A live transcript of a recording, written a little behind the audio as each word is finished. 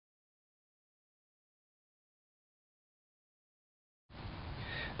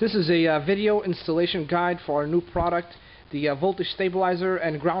This is a video installation guide for our new product, the voltage stabilizer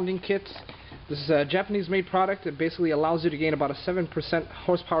and grounding kit. This is a Japanese-made product that basically allows you to gain about a 7%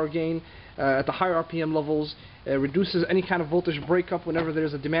 horsepower gain at the higher RPM levels. It reduces any kind of voltage breakup whenever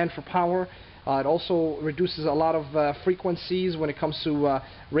there's a demand for power. It also reduces a lot of frequencies when it comes to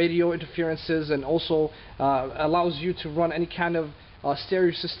radio interferences, and also allows you to run any kind of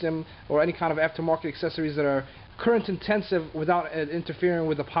stereo system or any kind of aftermarket accessories that are current intensive without interfering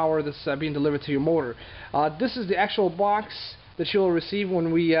with the power that's being delivered to your motor. This is the actual box that you'll receive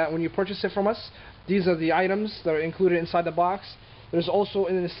when you purchase it from us. These are the items that are included inside the box. There's also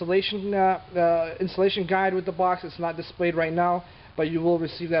an installation guide with the box. It's not displayed right now, but you will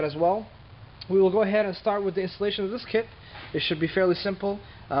receive that as well. We will go ahead and start with the installation of this kit. It should be fairly simple,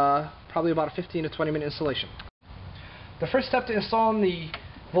 probably about a 15 to 20 minute installation. The first step to installing the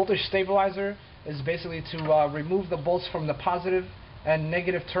voltage stabilizer is basically to remove the bolts from the positive and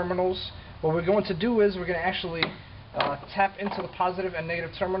negative terminals. What we're going to do is we're going to actually tap into the positive and negative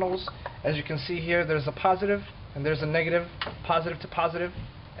terminals. As you can see here, there's a positive and there's a negative, positive to positive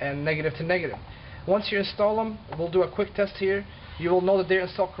and negative to negative. Once you install them, we'll do a quick test here. You will know that they're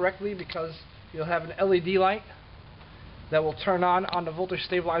installed correctly because you'll have an LED light that will turn on the voltage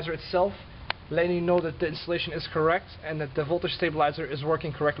stabilizer itself, letting you know that the installation is correct and that the voltage stabilizer is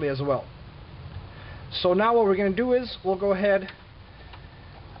working correctly as well. So now what we're going to do is we'll go ahead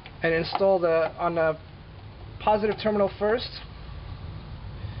and install on the positive terminal first.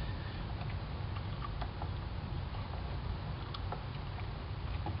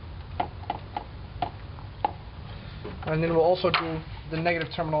 And then we'll also do the negative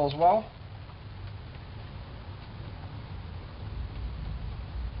terminal as well.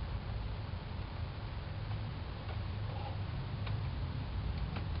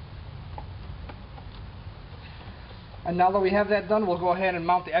 And now that we have that done, we'll go ahead and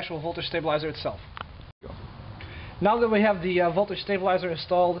mount the actual voltage stabilizer itself. Now that we have the voltage stabilizer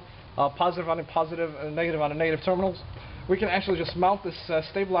installed, positive on the positive and negative on the negative terminals, we can actually just mount this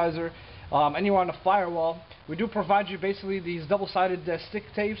stabilizer anywhere on the firewall. We do provide you basically these double-sided stick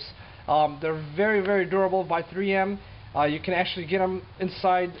tapes. They're very, very durable by 3M. You can actually get them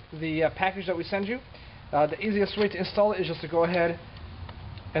inside the package that we send you. The easiest way to install it is just to go ahead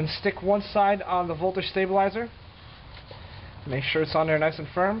and stick one side on the voltage stabilizer. Make sure it's on there nice and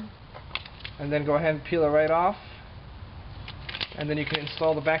firm, and then go ahead and peel it right off, and then you can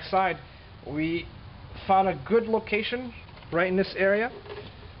install the back side. We found a good location right in this area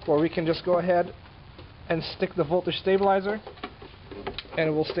where we can just go ahead and stick the voltage stabilizer and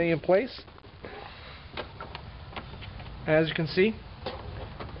it will stay in place. And as you can see,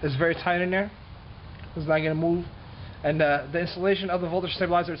 it's very tight in there. It's not going to move. And the installation of the voltage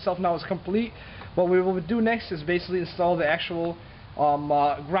stabilizer itself now is complete. What we will do next is basically install the actual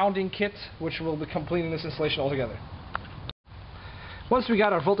grounding kit, which will be completing this installation altogether. Once we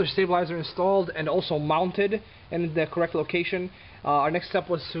got our voltage stabilizer installed and also mounted in the correct location, our next step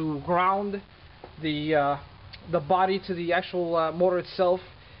was to ground the body to the actual motor itself.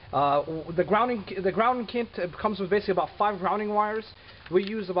 The grounding kit comes with basically about 5 grounding wires. We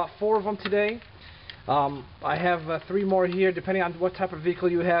used about 4 of them today. I have 3 more here. Depending on what type of vehicle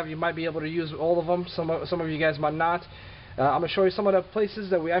you have, you might be able to use all of them. Some of you guys might not. I'm going to show you some of the places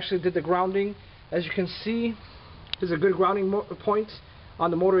that we actually did the grounding. As you can see, there's a good grounding point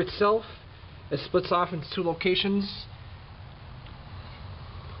on the motor itself. It splits off into 2 locations.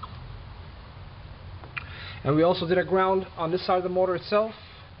 And we also did a ground on this side of the motor itself.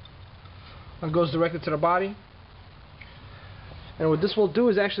 It goes directly to the body. And what this will do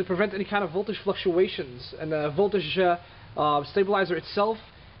is actually prevent any kind of voltage fluctuations. And the voltage stabilizer itself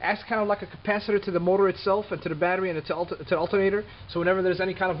acts kind of like a capacitor to the motor itself and to the battery and to the alternator. So whenever there's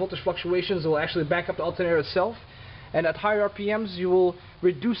any kind of voltage fluctuations, it will actually back up the alternator itself. And at higher RPMs, you will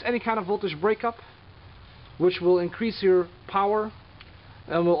reduce any kind of voltage breakup, which will increase your power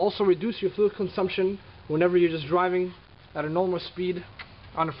and will also reduce your fuel consumption whenever you're just driving at a normal speed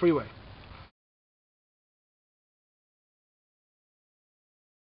on the freeway.